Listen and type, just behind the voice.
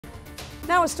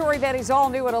Now a story that is all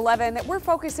new at 11. We're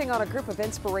focusing on a group of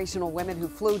inspirational women who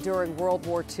flew during World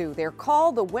War II. They're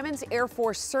called the Women's Air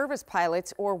Force Service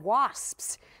Pilots, or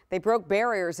WASPS. They broke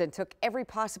barriers and took every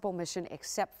possible mission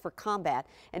except for combat.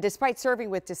 And despite serving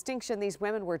with distinction, these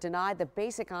women were denied the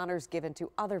basic honors given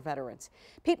to other veterans.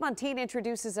 Pete Montine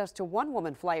introduces us to one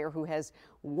woman flyer who has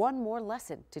one more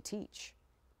lesson to teach.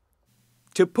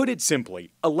 To put it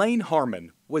simply, Elaine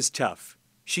Harmon was tough.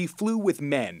 She flew with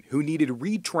men who needed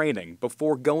retraining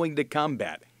before going to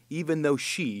combat, even though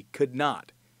she could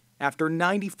not. After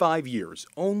 95 years,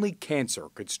 only cancer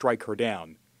could strike her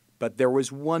down. But there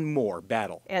was one more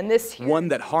battle, one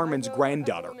that Harmon's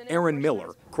granddaughter, Erin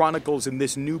Miller, chronicles in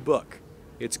this new book.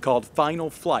 It's called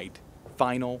Final Flight,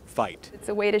 Final Fight. It's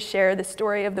a way to share the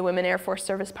story of the women Air Force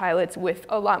service pilots with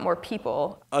a lot more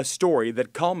people. A story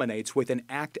that culminates with an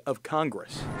act of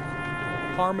Congress.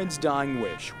 Harmon's dying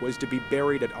wish was to be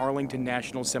buried at Arlington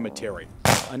National Cemetery,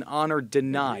 an honor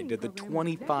denied to the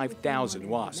 25,000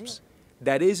 WASPs.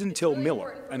 That is until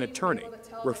Miller, an attorney,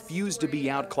 refused to be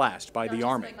outclassed by the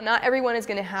Army. Not everyone is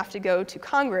going to have to go to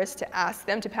Congress to ask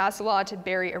them to pass a law to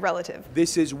bury a relative.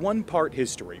 This is one part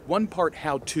history, one part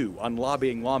how-to on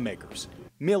lobbying lawmakers.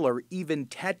 Miller even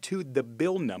tattooed the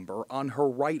bill number on her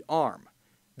right arm.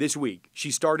 This week,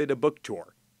 she started a book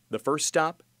tour. The first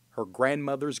stop, her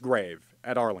grandmother's grave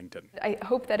at Arlington. I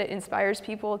hope that it inspires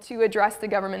people to address the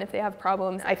government if they have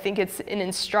problems. I think it's an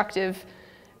instructive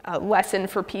lesson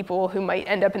for people who might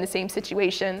end up in the same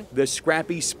situation. The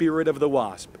scrappy spirit of the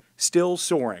WASP still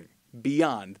soaring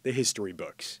beyond the history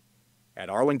books. At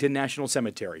Arlington National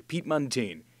Cemetery, Pete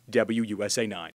Montine, WUSA 9.